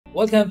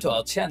Welcome to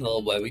our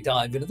channel where we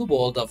dive into the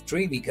world of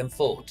dreamy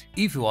comfort.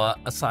 If you are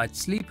a side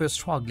sleeper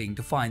struggling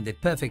to find that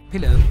perfect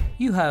pillow,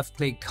 you have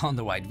clicked on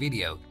the right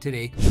video.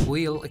 Today,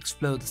 we'll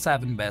explore the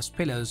 7 best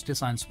pillows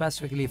designed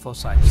specifically for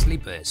side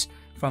sleepers.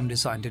 From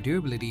design to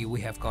durability,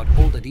 we have got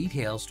all the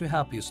details to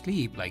help you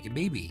sleep like a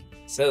baby.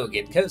 So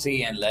get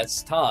cozy and let's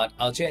start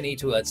our journey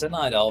towards a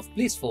night of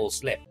blissful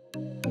sleep.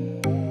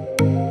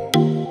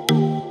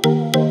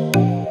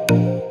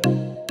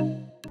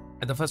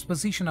 At the first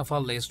position of our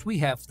list, we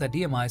have the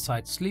DMI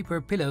Side Sleeper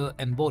Pillow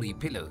and Body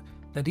Pillow.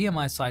 The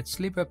DMI Side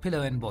Sleeper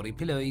Pillow and Body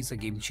Pillow is a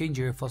game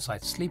changer for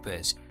side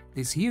sleepers.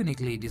 This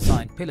uniquely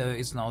designed pillow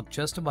is not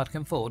just about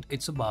comfort,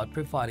 it's about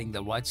providing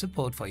the right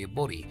support for your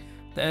body.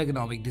 The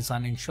ergonomic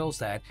design ensures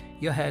that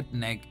your head,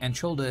 neck and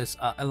shoulders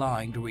are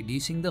aligned,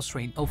 reducing the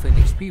strain often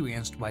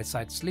experienced by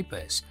side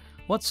sleepers.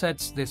 What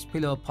sets this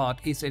pillow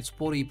apart is its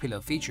body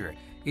pillow feature.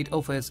 It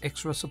offers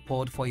extra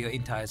support for your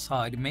entire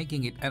side,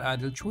 making it an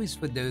ideal choice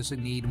for those who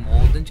need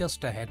more than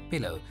just a head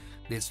pillow.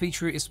 This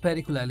feature is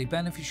particularly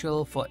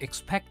beneficial for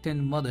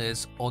expectant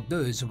mothers or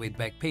those with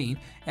back pain,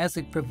 as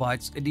it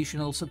provides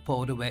additional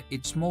support where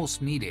it's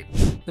most needed.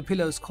 The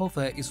pillow's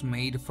cover is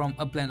made from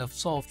a blend of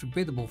soft,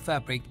 breathable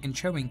fabric,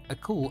 ensuring a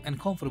cool and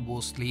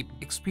comfortable sleep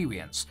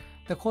experience.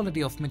 The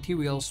quality of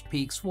material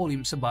speaks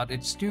volumes about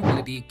its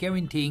durability,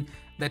 guaranteeing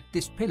that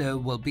this pillow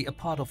will be a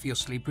part of your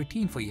sleep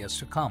routine for years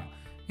to come.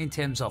 In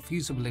terms of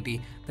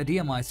usability, the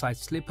DMI Side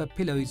Sleeper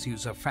Pillow is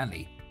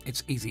user-friendly.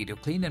 It's easy to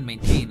clean and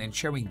maintain,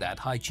 ensuring that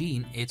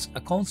hygiene is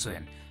a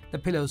concern. The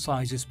pillow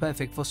size is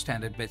perfect for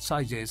standard bed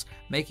sizes,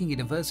 making it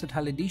a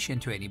versatile addition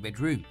to any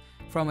bedroom.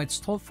 From its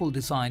thoughtful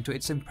design to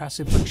its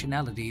impressive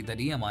functionality, the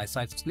DMI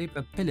Side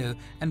Sleeper Pillow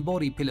and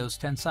Body Pillow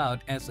stands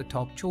out as the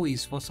top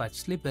choice for side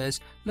sleepers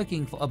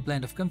looking for a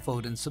blend of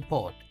comfort and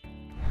support.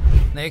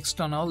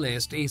 Next on our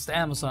list is the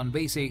Amazon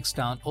Basics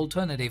Down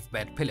Alternative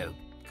Bed Pillow.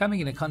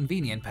 Coming in a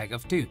convenient pack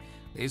of 2,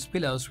 these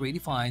pillows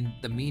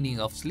redefine the meaning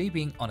of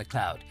sleeping on a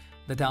cloud.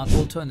 The down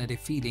alternative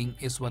feeling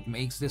is what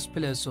makes this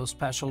pillow so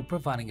special,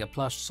 providing a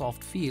plush,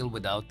 soft feel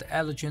without the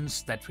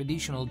allergens that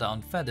traditional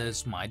down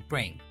feathers might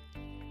bring.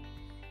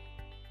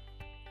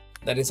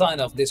 The design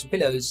of these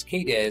pillows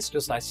caters to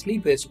side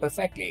sleepers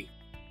perfectly.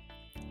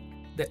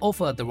 They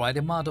offer the right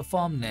amount of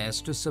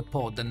firmness to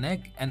support the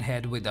neck and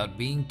head without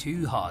being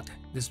too hard.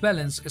 This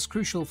balance is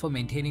crucial for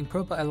maintaining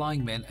proper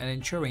alignment and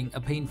ensuring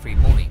a pain-free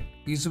morning.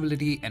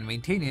 Usability and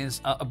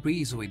maintenance are a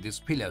breeze with these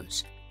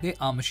pillows. They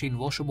are machine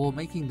washable,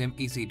 making them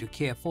easy to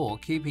care for,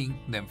 keeping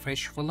them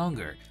fresh for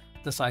longer.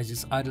 The size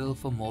is ideal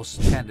for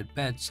most standard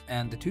beds,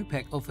 and the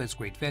 2-pack offers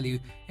great value,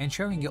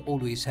 ensuring you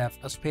always have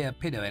a spare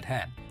pillow at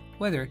hand.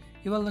 Whether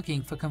you are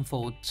looking for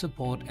comfort,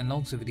 support and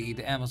longevity,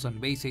 the Amazon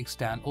Basics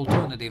Down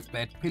Alternative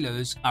Bed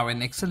Pillows are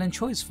an excellent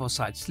choice for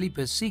side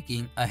sleepers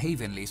seeking a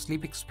heavenly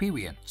sleep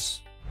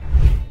experience.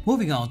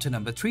 Moving on to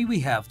number 3, we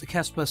have the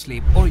Casper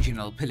Sleep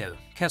Original Pillow.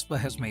 Casper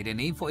has made a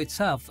name for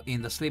itself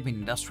in the sleeping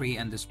industry,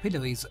 and this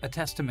pillow is a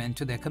testament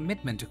to their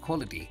commitment to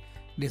quality.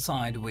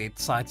 Designed with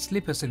side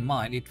sleepers in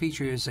mind, it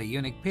features a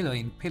unique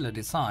pillow-in-pillow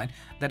design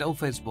that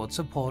offers both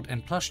support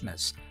and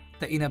plushness.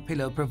 The inner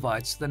pillow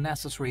provides the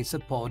necessary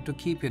support to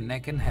keep your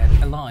neck and head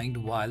aligned,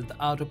 while the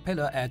outer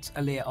pillow adds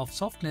a layer of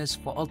softness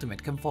for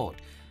ultimate comfort.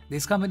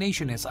 This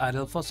combination is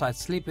ideal for side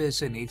sleepers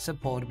who need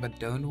support but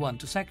don't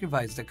want to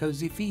sacrifice the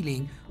cozy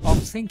feeling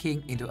of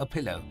sinking into a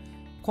pillow.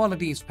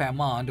 Quality is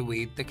paramount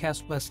with the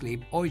Casper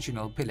Sleep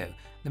Original Pillow.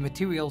 The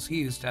materials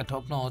used are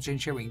top-notch,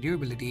 ensuring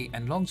durability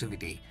and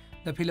longevity.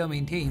 The pillow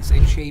maintains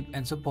its shape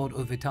and support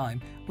over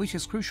time, which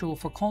is crucial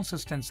for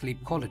consistent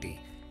sleep quality.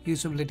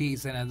 Usability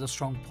is another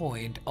strong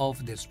point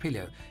of this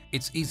pillow.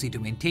 It's easy to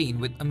maintain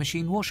with a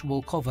machine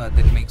washable cover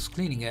that makes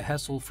cleaning a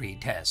hassle-free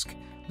task.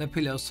 The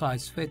pillow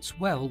size fits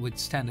well with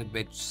standard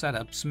bed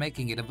setups,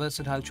 making it a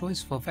versatile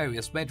choice for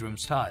various bedroom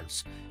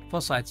styles.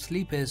 For side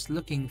sleepers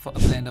looking for a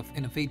blend of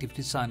innovative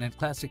design and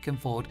classic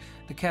comfort,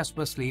 the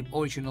Casper Sleep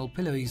Original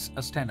Pillow is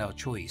a standout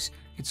choice.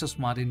 It's a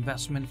smart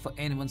investment for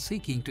anyone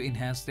seeking to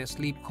enhance their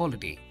sleep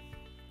quality.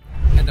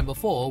 At number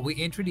 4, we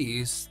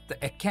introduce the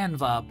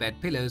Acanva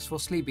bed pillows for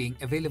sleeping,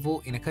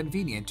 available in a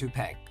convenient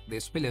 2-pack.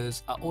 These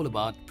pillows are all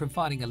about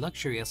providing a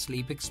luxurious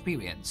sleep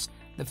experience.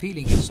 The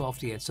feeling is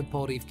soft yet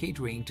supportive,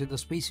 catering to the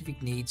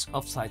specific needs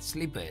of side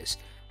sleepers.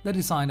 The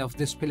design of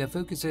this pillow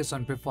focuses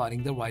on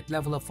providing the right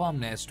level of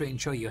firmness to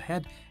ensure your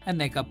head and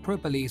neck are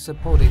properly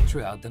supported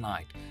throughout the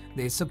night.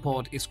 This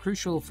support is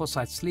crucial for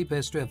side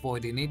sleepers to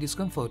avoid any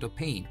discomfort or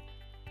pain.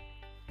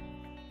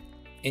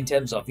 In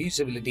terms of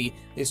usability,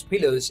 these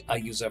pillows are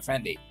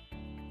user-friendly.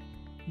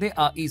 They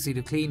are easy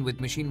to clean with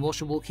machine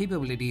washable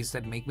capabilities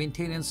that make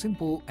maintenance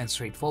simple and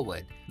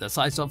straightforward. The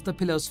size of the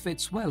pillows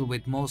fits well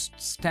with most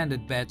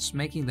standard beds,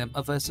 making them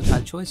a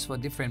versatile choice for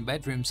different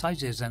bedroom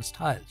sizes and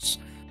styles.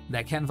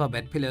 The Acanva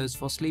bed pillows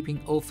for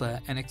sleeping offer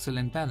an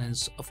excellent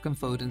balance of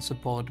comfort and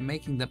support,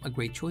 making them a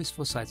great choice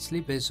for side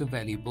sleepers who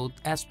value both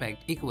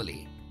aspects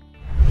equally.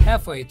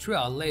 Halfway through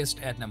our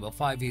list, at number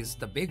 5 is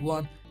the big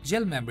one,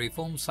 Gel Memory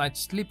Foam Side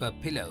Sleeper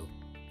Pillow.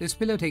 This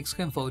pillow takes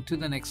comfort to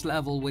the next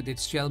level with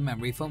its gel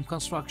memory foam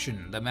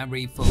construction. The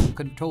memory foam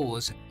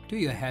contours to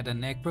your head and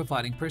neck,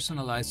 providing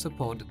personalized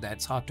support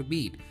that's hard to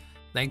beat.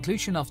 The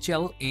inclusion of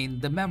gel in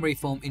the memory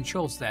foam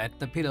ensures that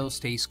the pillow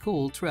stays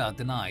cool throughout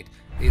the night.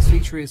 This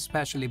feature is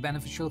especially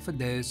beneficial for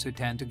those who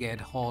tend to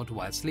get hot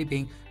while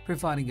sleeping,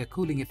 providing a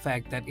cooling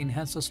effect that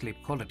enhances sleep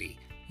quality.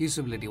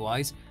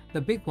 Usability-wise,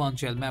 the Big One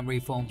Gel Memory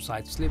Foam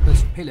Side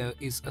Sleepers pillow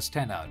is a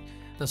standout.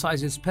 The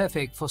size is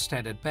perfect for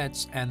standard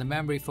beds, and the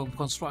memory foam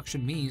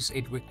construction means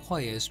it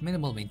requires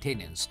minimal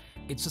maintenance.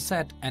 It's a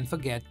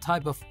set-and-forget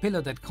type of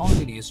pillow that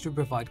continues to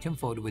provide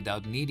comfort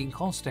without needing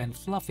constant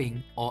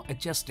fluffing or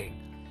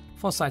adjusting.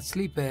 For side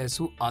sleepers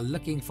who are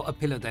looking for a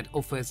pillow that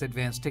offers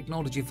advanced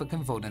technology for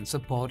comfort and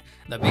support,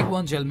 the Big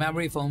One Gel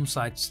Memory Foam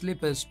Side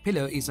Sleepers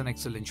pillow is an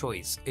excellent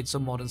choice. It's a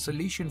modern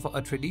solution for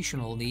a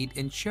traditional need,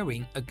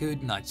 ensuring a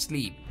good night's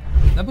sleep.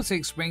 Number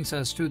 6 brings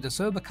us to the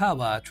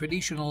Sobakawa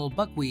Traditional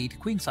Buckwheat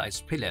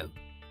Queen-Size Pillow.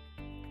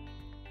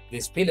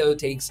 This pillow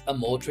takes a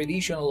more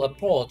traditional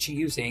approach,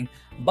 using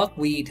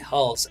buckwheat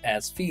hulls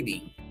as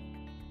feeling.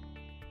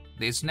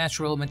 This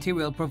natural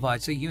material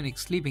provides a unique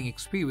sleeping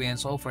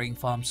experience, offering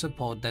firm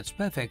support that's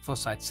perfect for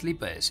side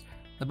sleepers.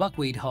 The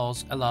buckwheat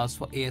hulls allows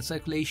for air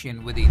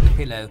circulation within the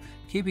pillow,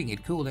 keeping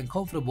it cool and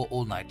comfortable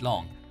all night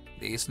long.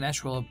 This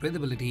natural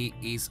breathability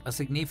is a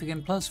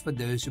significant plus for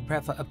those who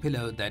prefer a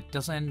pillow that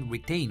doesn't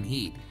retain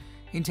heat.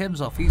 In terms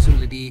of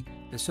usability,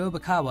 the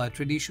Sobakawa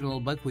Traditional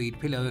Buckwheat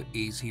pillow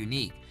is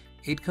unique.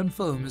 It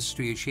conforms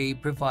to your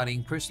shape,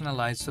 providing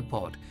personalized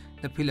support.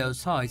 The pillow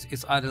size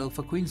is ideal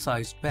for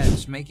queen-sized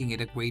beds, making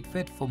it a great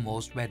fit for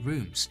most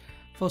bedrooms.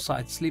 For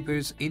side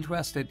sleepers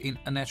interested in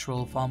a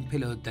natural foam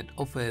pillow that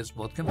offers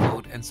both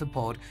comfort and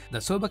support, the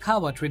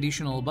Sobakawa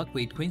Traditional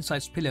Buckwheat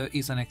Queen-Size Pillow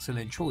is an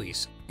excellent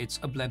choice. It's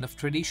a blend of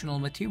traditional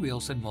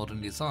materials and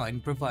modern design,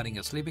 providing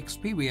a sleep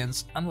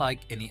experience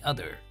unlike any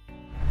other.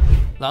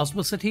 Last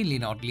but certainly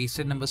not least,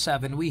 at number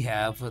 7, we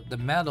have the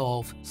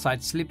MALOUF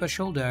Side Sleeper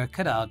Shoulder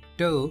Cutout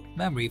Dough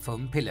Memory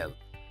Foam Pillow.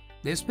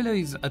 This pillow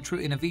is a true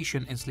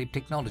innovation in sleep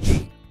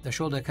technology. The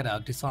shoulder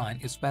cutout design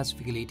is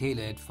specifically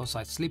tailored for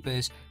side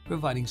sleepers,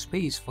 providing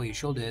space for your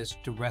shoulders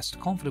to rest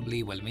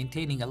comfortably while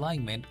maintaining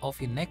alignment of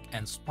your neck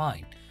and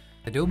spine.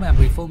 The dough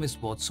memory foam is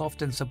both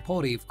soft and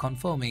supportive,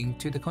 conforming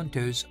to the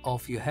contours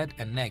of your head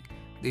and neck.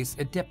 This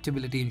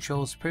adaptability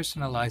ensures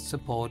personalized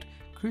support,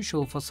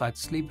 crucial for side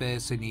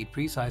sleepers who need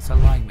precise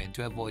alignment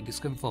to avoid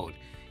discomfort.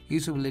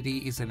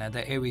 Usability is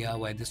another area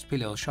where this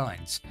pillow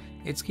shines.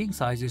 Its king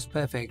size is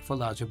perfect for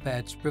larger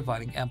beds,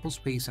 providing ample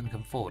space and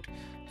comfort.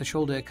 The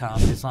shoulder calm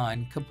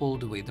design,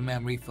 coupled with the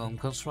memory foam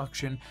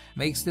construction,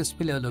 makes this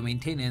pillow low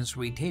maintenance,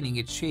 retaining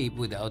its shape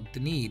without the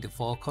need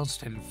for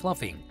constant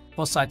fluffing.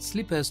 For side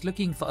sleepers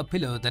looking for a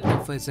pillow that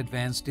offers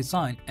advanced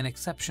design and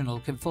exceptional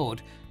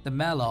comfort, the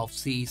MALOUF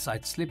C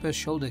Side Sleeper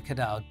Shoulder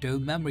Cutout Dough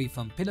Memory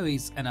Foam Pillow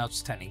is an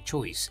outstanding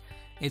choice.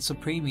 It's a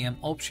premium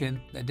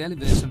option that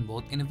delivers on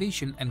both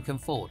innovation and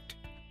comfort.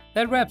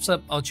 That wraps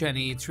up our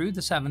journey through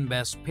the 7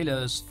 best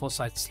pillows for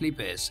side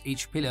sleepers.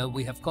 Each pillow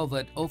we have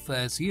covered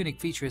offers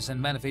unique features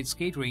and benefits,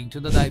 catering to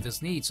the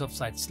diverse needs of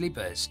side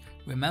sleepers.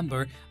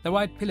 Remember, the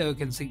right pillow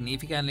can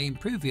significantly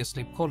improve your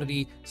sleep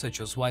quality, so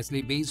choose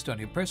wisely based on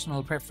your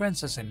personal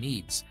preferences and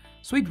needs.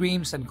 Sweet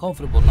dreams and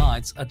comfortable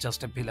nights are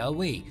just a pillow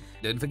away.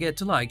 Don't forget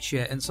to like,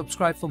 share and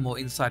subscribe for more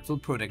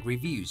insightful product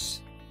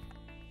reviews.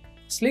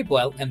 Sleep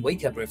well and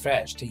wake up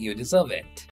refreshed. You deserve it.